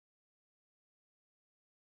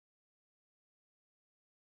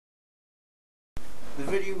The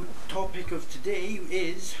video topic of today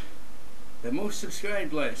is the most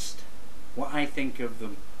subscribed list, what I think of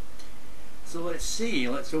them. So let's see,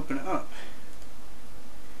 let's open it up.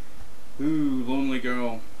 Ooh, Lonely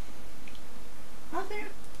Girl.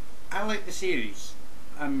 I like the series.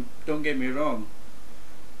 Don't get me wrong.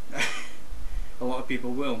 A lot of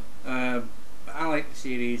people will. But I like the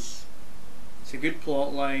series. It's a good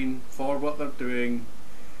plot line for what they're doing.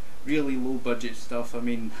 Really low budget stuff. I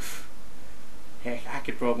mean, heck, I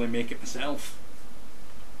could probably make it myself.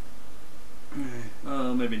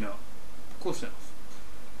 Maybe not. Close enough.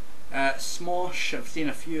 Smosh, I've seen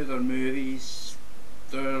a few of their movies.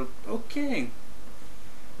 They're okay.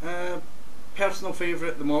 Personal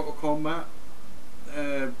favourite, the Mortal Kombat.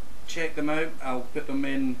 Check them out. I'll put them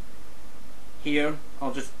in here.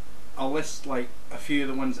 I'll list like a few of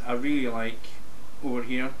the ones I really like over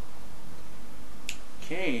here.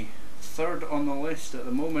 Okay, third on the list at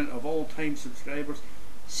the moment of all time subscribers,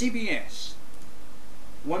 CBS.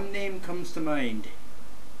 One name comes to mind,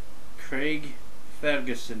 Craig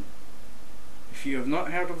Ferguson. If you have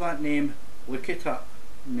not heard of that name, look it up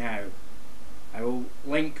now. I will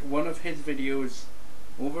link one of his videos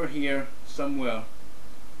over here somewhere.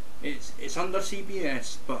 It's under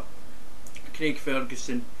CBS, but Craig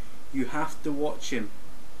Ferguson, you have to watch him.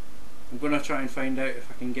 I'm going to try and find out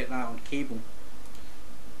if I can get that on cable.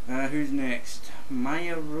 Who's next?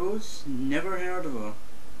 Maya Rose? Never heard of her.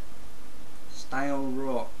 Style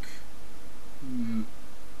Rock.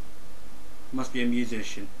 Must be a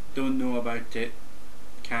musician. Don't know about it.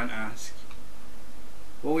 Can't ask.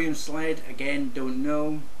 William Sled, again, don't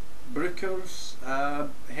know. Brookers,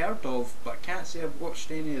 heard of, but can't say I've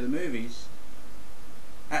watched any of the movies.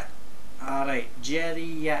 Alright,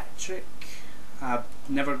 Geriatric. I've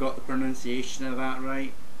never got the pronunciation of that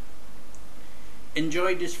right.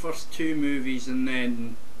 Enjoyed his first two movies and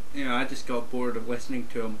then, I just got bored of listening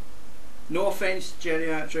to him. No offence to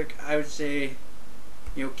Geriatric, I would say,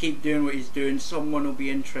 keep doing what he's doing, someone will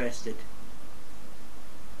be interested.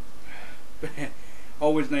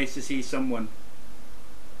 Always nice to see someone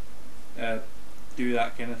do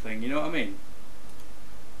that kind of thing, you know what I mean?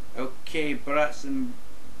 Okay, Barretts and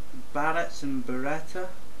Beretta.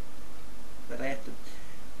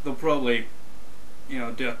 They'll probably,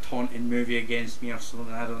 do a taunting movie against me or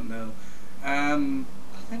something, I don't know. I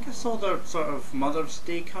think I saw their sort of Mother's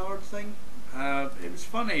Day card thing. It was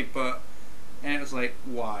funny, but it was like,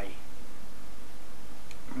 why?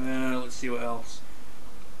 Let's see what else.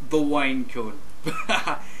 The Wine Cone.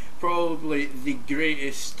 Probably the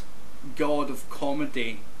greatest god of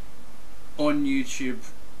comedy on YouTube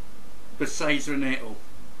besides Renato.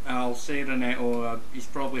 I'll say Renato, he's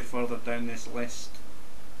probably further down this list.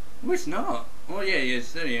 Oh, it's not. Oh yeah, he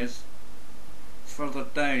is. There he is. He's further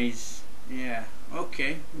down. Yeah.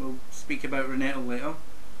 Okay, we'll speak about Renato later.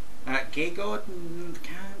 Gay God,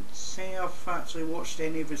 can't say I've actually watched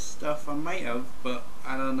any of his stuff. I might have, but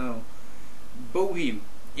I don't know. Bohem,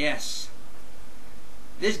 yes.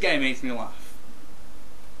 This guy makes me laugh.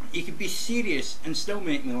 He could be serious and still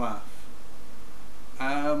make me laugh.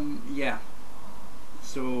 Yeah.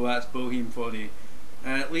 So that's Bohem for you.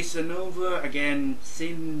 Lisa Nova, again,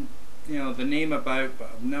 seen the name about,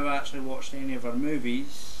 but I've never actually watched any of her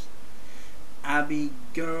movies. Abby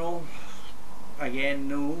Girl, again,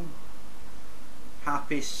 no.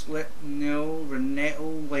 Happy Slip, no. Renato,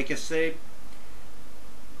 like I said,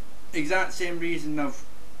 exact same reason I've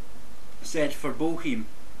said for Bohem.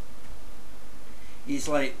 He's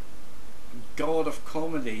like god of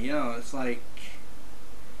comedy, it's like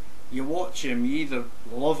you watch him, you either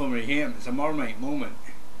love him or hate him. It's a Marmite moment.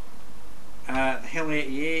 Hell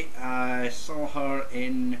 88, I saw her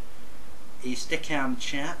in a Stickam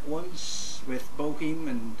chat once with Bohem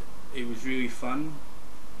and it was really fun.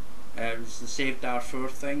 It was the Save Darfur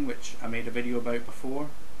thing, which I made a video about before.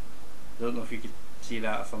 I don't know if you could see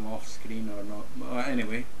that if I'm off screen or not, but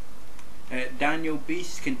anyway. Daniel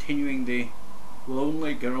Beast continuing the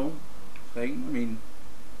Lonely Girl thing. I mean,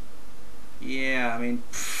 yeah,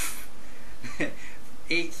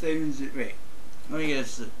 8,000, wait, I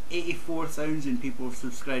guess 84,000 people have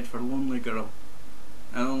subscribed for Lonely Girl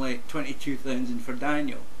and only 22,000 for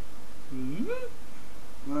Daniel.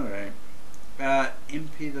 Alright.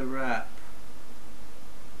 Impy the Rap.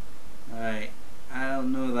 Alright, I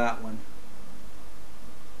don't know that one.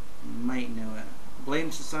 Might know it.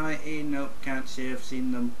 Blame Society, nope, can't say I've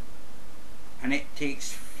seen them. And It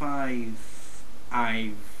Takes Five,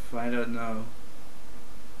 I don't know.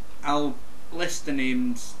 I'll list the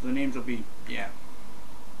names will be, yeah.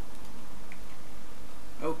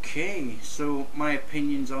 Okay, so my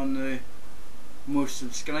opinions on the most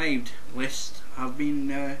subscribed list have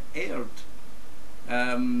been aired.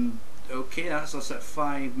 Okay, that's us at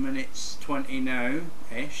 5 minutes 20 now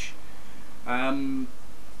ish.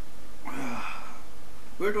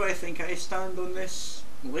 Where do I think I stand on this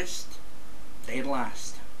list? Dead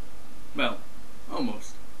last. Well,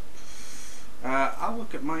 almost. I'll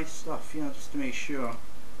look at my stuff, yeah, just to make sure.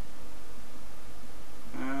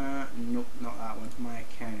 Nope, not that one. My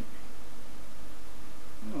account.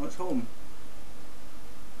 No, it's home.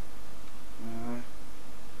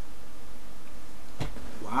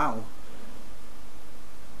 Wow.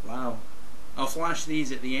 Wow. I'll flash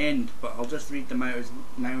these at the end, but I'll just read them out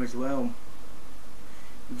now as well.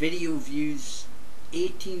 Video views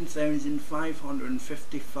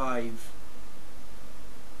 18,555.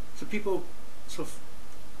 So people,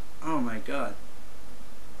 oh my god.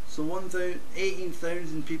 So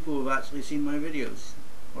 18,000 people have actually seen my videos,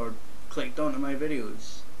 or clicked onto my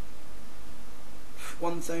videos.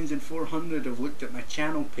 1,400 have looked at my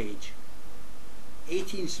channel page.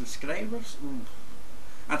 18 subscribers? Ooh.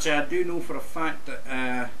 Actually, I do know for a fact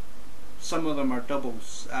that some of them are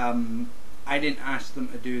doubles. I didn't ask them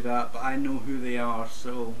to do that, but I know who they are,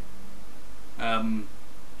 so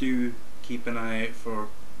do keep an eye out for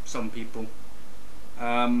some people.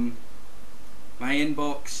 My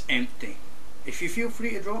inbox empty. If you feel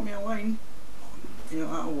free to drop me a line, you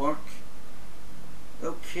know, that'll work.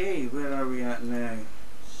 Okay, where are we at now?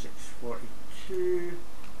 6:42.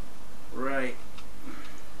 Right.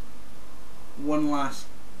 One last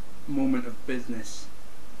moment of business.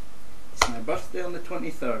 It's my birthday on the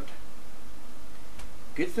 23rd.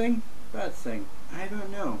 Good thing? Bad thing? I don't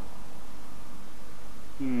know.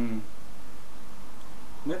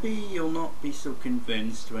 Maybe you'll not be so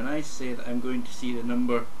convinced when I say that I'm going to see the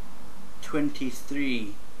number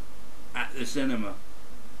 23 at the cinema.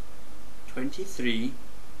 23,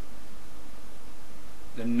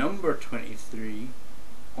 the number 23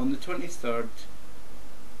 on the 23rd,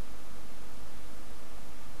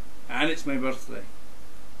 and it's my birthday.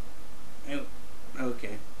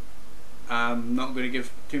 Okay, I'm not going to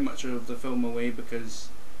give too much of the film away because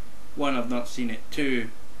one, I've not seen it.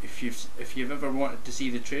 Two, if you've ever wanted to see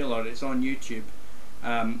the trailer, it's on YouTube.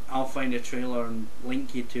 I'll find a trailer and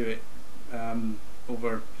link you to it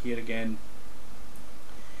over here again.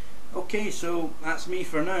 Okay, so that's me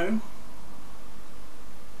for now.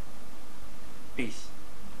 Peace.